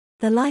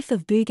The life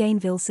of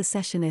Bougainville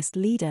secessionist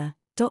leader,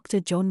 Dr.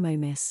 John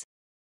Momis.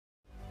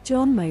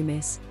 John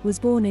Momis was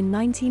born in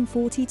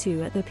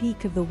 1942 at the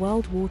peak of the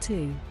World War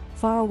II,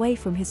 far away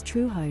from his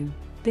true home,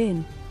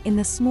 Bin, in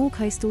the small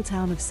coastal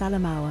town of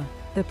Salamaua,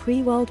 the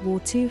pre-World War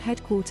II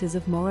headquarters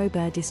of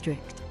Morobe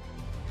district.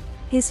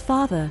 His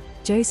father,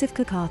 Joseph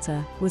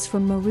Kakata, was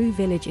from Maru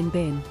village in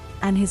Bin,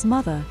 and his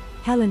mother,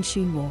 Helen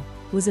Shunwo,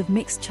 was of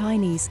mixed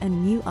Chinese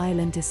and New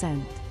Island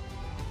descent.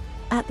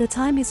 At the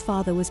time, his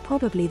father was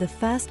probably the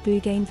first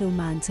Bougainville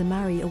man to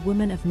marry a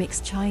woman of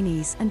mixed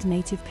Chinese and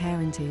native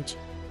parentage.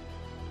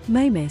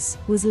 Momis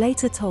was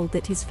later told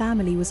that his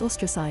family was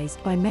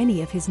ostracized by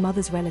many of his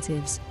mother's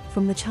relatives,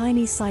 from the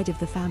Chinese side of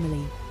the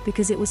family,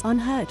 because it was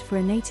unheard for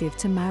a native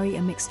to marry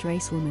a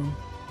mixed-race woman.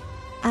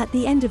 At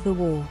the end of the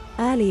war,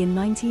 early in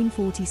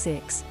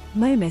 1946,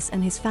 Momis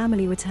and his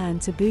family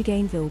returned to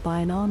Bougainville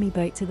by an army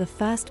boat to the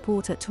first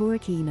port at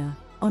Torokina,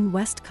 on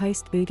west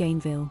coast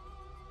Bougainville.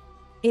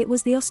 It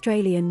was the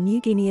Australian New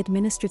Guinea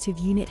Administrative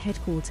Unit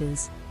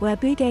headquarters, where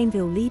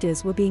Bougainville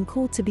leaders were being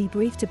called to be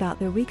briefed about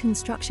the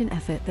reconstruction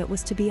effort that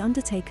was to be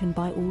undertaken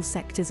by all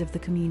sectors of the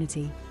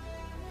community.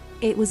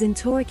 It was in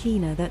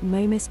Torokina that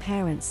Momis'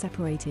 parents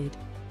separated.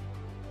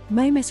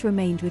 Momis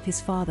remained with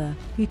his father,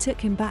 who took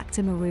him back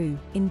to Maru,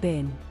 in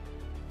Bin.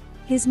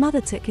 His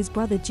mother took his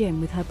brother Jim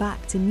with her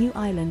back to New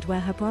Island, where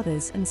her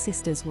brothers and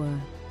sisters were.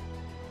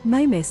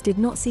 Momis did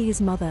not see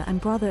his mother and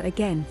brother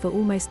again for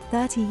almost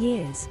 30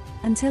 years,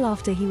 until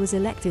after he was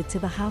elected to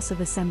the House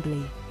of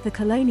Assembly, the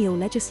colonial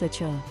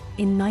legislature,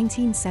 in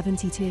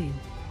 1972.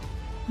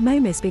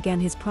 Momis began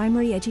his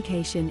primary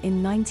education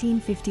in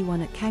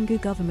 1951 at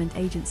PNG Government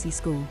Agency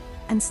School,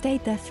 and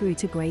stayed there through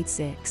to grade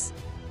 6.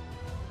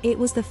 It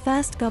was the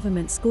first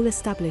government school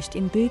established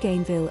in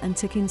Bougainville and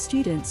took in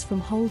students from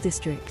whole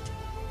district.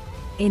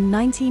 In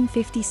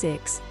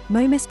 1956,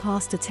 Momis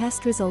passed a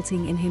test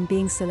resulting in him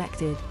being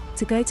selected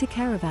to go to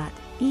Karavat,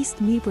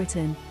 East New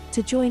Britain,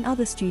 to join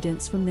other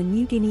students from the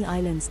New Guinea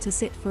Islands to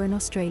sit for an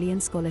Australian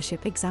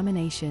scholarship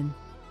examination.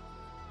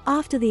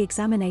 After the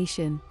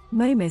examination,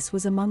 Momis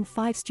was among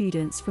 5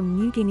 students from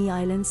New Guinea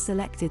Islands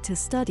selected to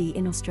study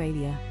in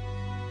Australia.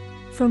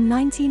 From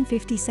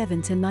 1957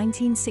 to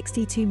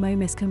 1962,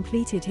 Momis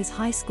completed his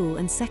high school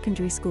and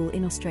secondary school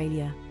in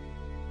Australia.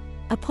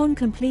 Upon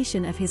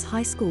completion of his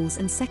high school's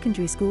and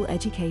secondary school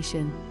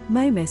education,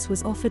 Momis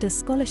was offered a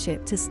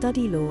scholarship to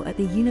study law at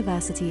the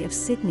University of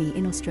Sydney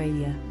in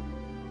Australia.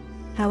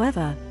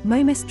 However,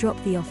 Momis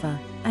dropped the offer,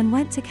 and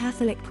went to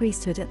Catholic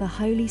priesthood at the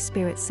Holy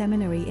Spirit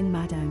Seminary in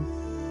Madang,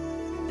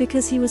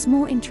 because he was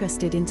more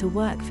interested in to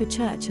work for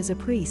church as a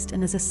priest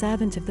and as a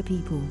servant of the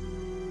people.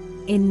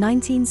 In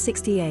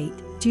 1968,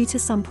 due to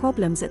some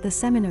problems at the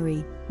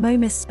seminary,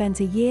 Momis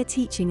spent a year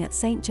teaching at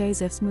St.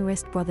 Joseph's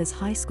Marist Brothers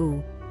High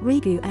School,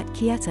 Rigu at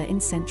Kieta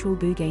in central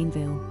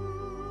Bougainville.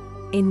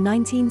 In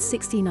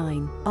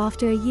 1969,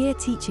 after a year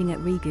teaching at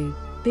Rigu,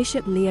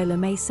 Bishop Leo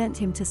Lemay sent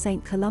him to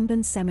St.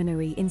 Columban's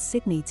Seminary in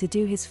Sydney to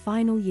do his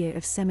final year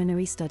of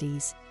seminary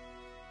studies.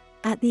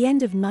 At the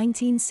end of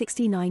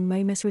 1969,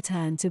 Momis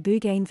returned to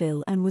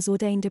Bougainville and was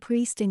ordained a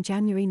priest in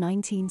January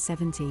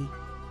 1970.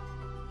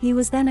 He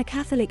was then a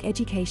Catholic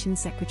Education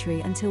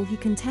Secretary until he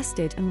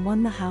contested and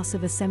won the House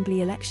of Assembly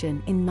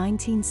election in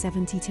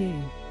 1972.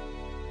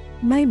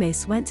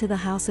 Momis went to the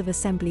House of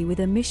Assembly with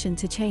a mission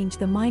to change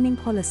the mining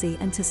policy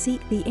and to seek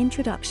the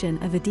introduction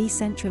of a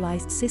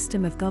decentralized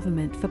system of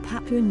government for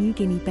Papua New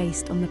Guinea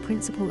based on the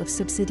principle of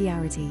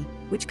subsidiarity,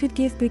 which could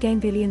give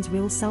Bougainvilleans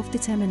real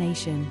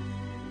self-determination.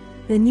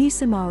 The new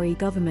Somare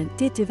government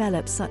did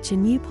develop such a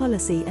new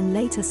policy and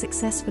later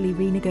successfully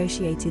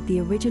renegotiated the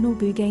original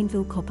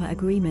Bougainville Copper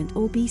Agreement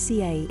or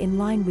BCA in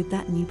line with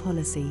that new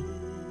policy.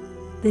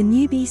 The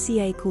new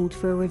BCA called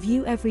for a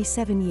review every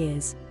 7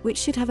 years, which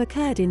should have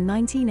occurred in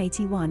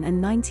 1981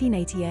 and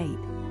 1988,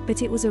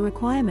 but it was a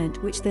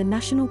requirement which the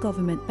national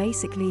government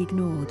basically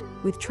ignored,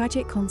 with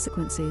tragic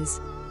consequences.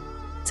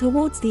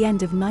 Towards the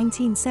end of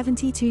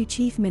 1972,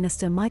 Chief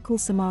Minister Michael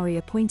Somare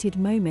appointed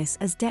Momis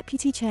as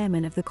Deputy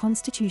Chairman of the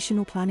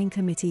Constitutional Planning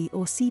Committee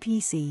or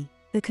CPC,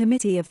 the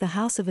committee of the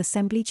House of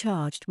Assembly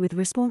charged with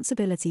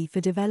responsibility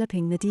for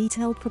developing the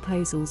detailed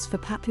proposals for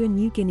Papua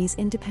New Guinea's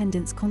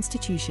independence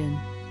constitution.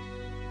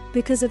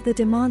 Because of the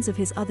demands of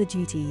his other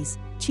duties,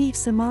 Chief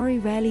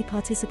Somare rarely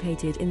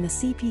participated in the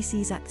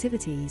CPC's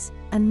activities,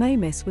 and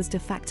Momis was de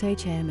facto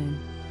chairman.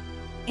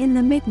 In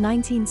the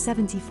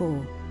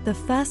mid-1974, the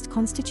first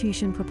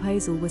constitution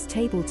proposal was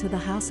tabled to the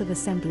House of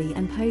Assembly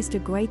and posed a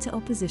greater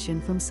opposition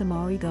from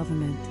Somare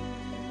government.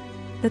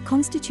 The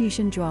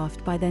constitution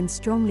draft by then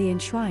strongly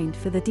enshrined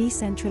for the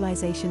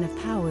decentralization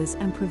of powers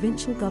and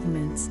provincial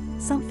governments,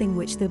 something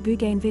which the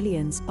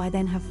Bougainvillians by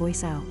then have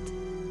voiced out.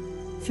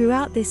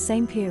 Throughout this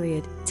same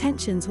period,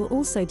 tensions were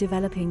also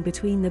developing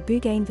between the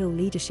Bougainville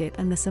leadership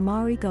and the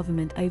Somare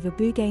government over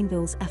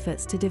Bougainville's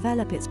efforts to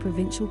develop its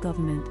provincial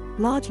government,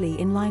 largely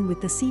in line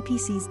with the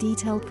CPC's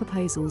detailed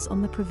proposals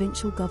on the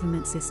provincial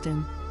government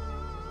system.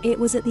 It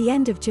was at the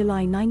end of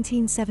July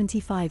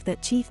 1975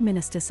 that Chief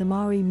Minister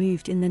Samari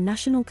moved in the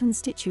National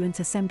Constituent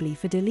Assembly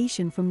for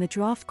deletion from the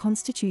draft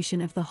constitution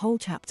of the whole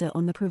chapter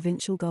on the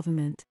provincial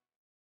government.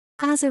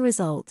 As a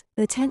result,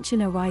 the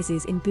tension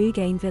arises in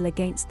Bougainville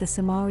against the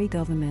Samari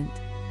government.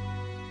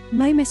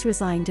 Momis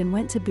resigned and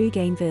went to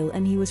Bougainville,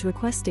 and he was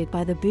requested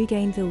by the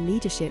Bougainville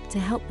leadership to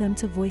help them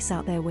to voice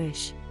out their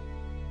wish.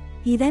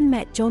 He then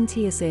met John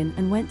Thiessen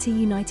and went to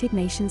United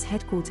Nations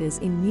headquarters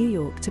in New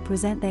York to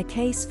present their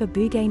case for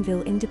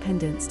Bougainville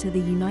independence to the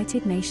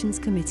United Nations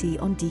Committee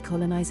on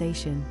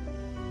Decolonization.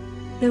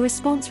 The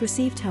response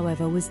received,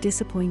 however, was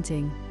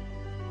disappointing.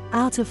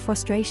 Out of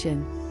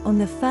frustration, on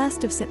the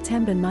 1st of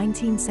September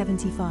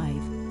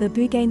 1975, the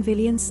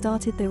Bougainvillians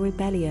started the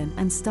rebellion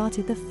and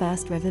started the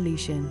first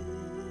revolution.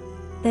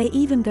 They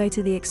even go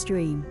to the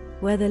extreme,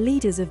 where the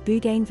leaders of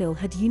Bougainville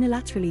had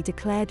unilaterally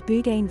declared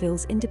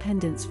Bougainville's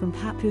independence from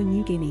Papua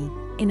New Guinea,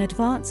 in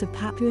advance of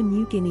Papua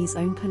New Guinea's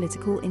own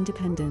political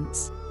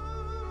independence.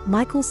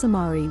 Michael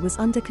Samari was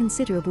under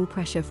considerable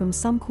pressure from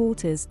some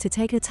quarters to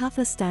take a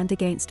tougher stand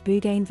against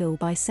Bougainville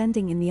by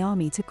sending in the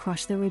army to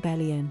crush the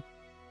rebellion.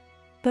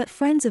 But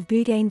friends of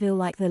Bougainville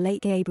like the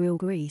late Gabriel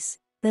Gries,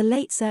 the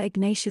late Sir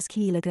Ignatius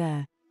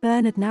Key-Laguerre,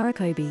 Bernard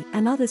Narakobi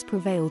and others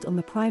prevailed on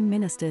the Prime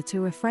Minister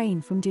to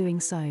refrain from doing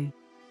so.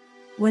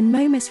 When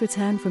Momis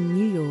returned from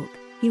New York,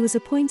 he was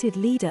appointed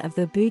leader of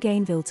the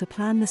Bougainville to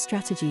plan the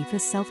strategy for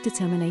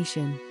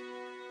self-determination.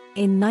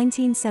 In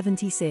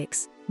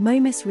 1976,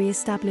 Momis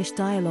re-established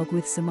dialogue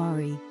with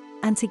Samari,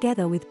 and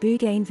together with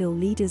Bougainville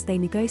leaders they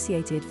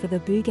negotiated for the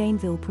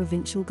Bougainville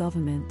provincial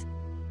government.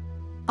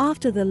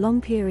 After the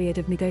long period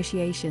of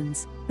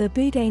negotiations, the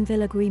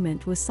Bougainville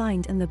Agreement was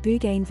signed and the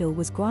Bougainville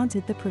was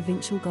granted the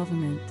provincial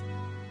government.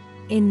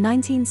 In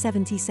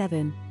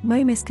 1977,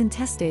 Momis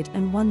contested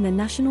and won the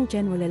national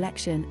general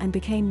election and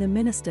became the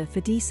Minister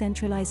for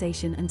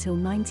Decentralization until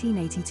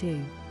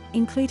 1982,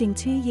 including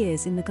 2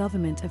 years in the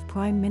government of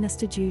Prime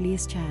Minister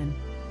Julius Chan.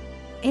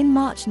 In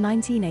March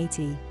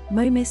 1980,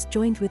 Momis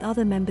joined with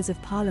other members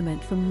of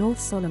parliament from North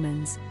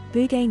Solomons,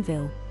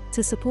 Bougainville,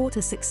 to support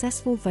a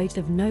successful vote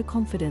of no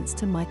confidence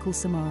to Michael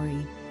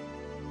Samari.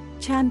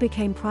 Chan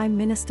became Prime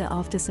Minister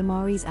after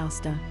Samari's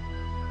ouster.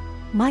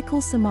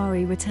 Michael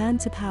Samari returned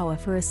to power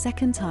for a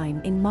second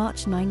time in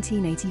March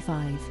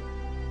 1985.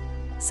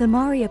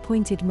 Samari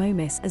appointed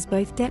Momis as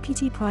both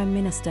Deputy Prime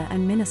Minister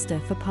and Minister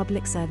for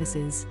Public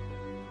Services.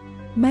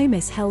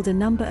 Momis held a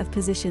number of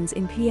positions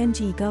in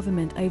PNG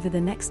government over the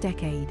next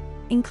decade,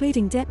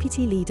 including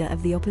Deputy Leader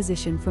of the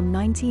Opposition from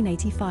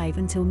 1985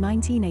 until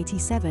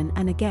 1987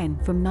 and again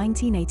from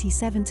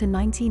 1987 to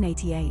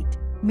 1988,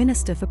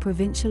 Minister for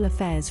Provincial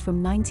Affairs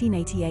from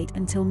 1988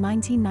 until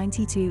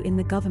 1992 in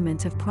the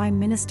government of Prime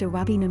Minister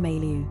Rabi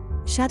Namaliu,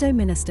 Shadow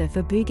Minister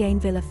for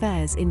Bougainville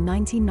Affairs in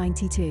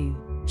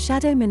 1992,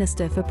 Shadow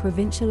Minister for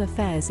Provincial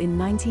Affairs in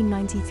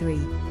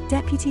 1993,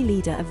 Deputy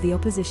Leader of the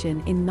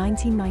Opposition in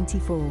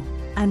 1994,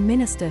 and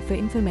Minister for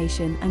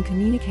Information and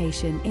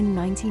Communication in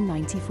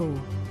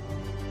 1994.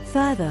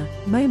 Further,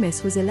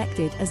 Momis was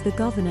elected as the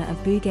Governor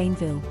of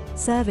Bougainville,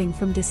 serving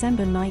from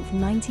December 9,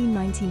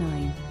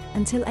 1999,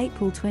 until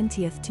April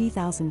 20,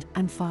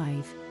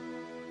 2005.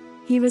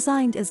 He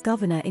resigned as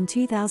Governor in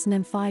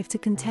 2005 to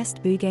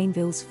contest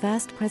Bougainville's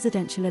first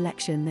presidential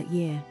election that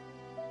year.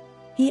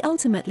 He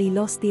ultimately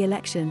lost the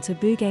election to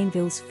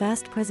Bougainville's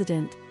first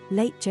president,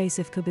 late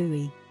Joseph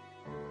Kabui.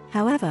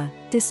 However,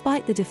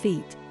 despite the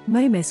defeat,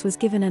 Momis was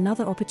given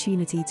another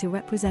opportunity to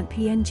represent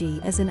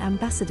PNG as an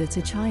ambassador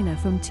to China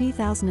from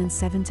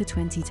 2007 to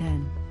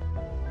 2010.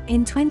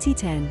 In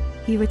 2010,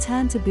 he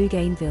returned to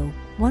Bougainville,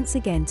 once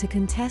again to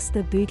contest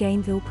the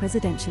Bougainville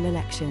presidential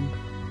election.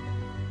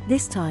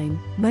 This time,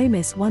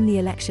 Momis won the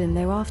election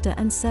thereafter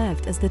and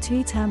served as the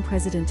two-term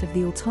president of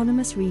the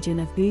autonomous region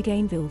of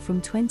Bougainville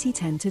from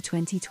 2010 to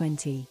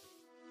 2020.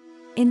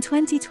 In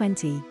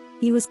 2020,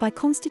 he was by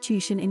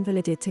constitution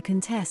invalided to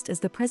contest as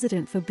the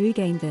president for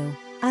Bougainville,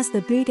 as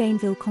the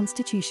Bougainville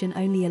constitution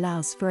only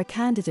allows for a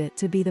candidate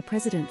to be the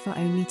president for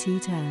only 2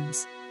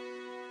 terms.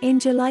 In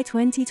July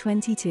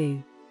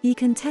 2022, he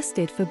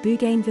contested for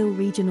Bougainville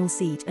regional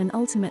seat and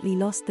ultimately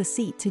lost the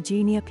seat to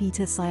Junior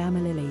Peter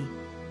Siamalili.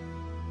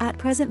 At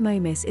present,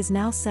 Momis is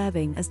now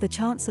serving as the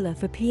Chancellor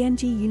for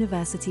PNG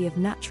University of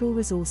Natural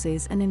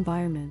Resources and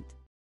Environment.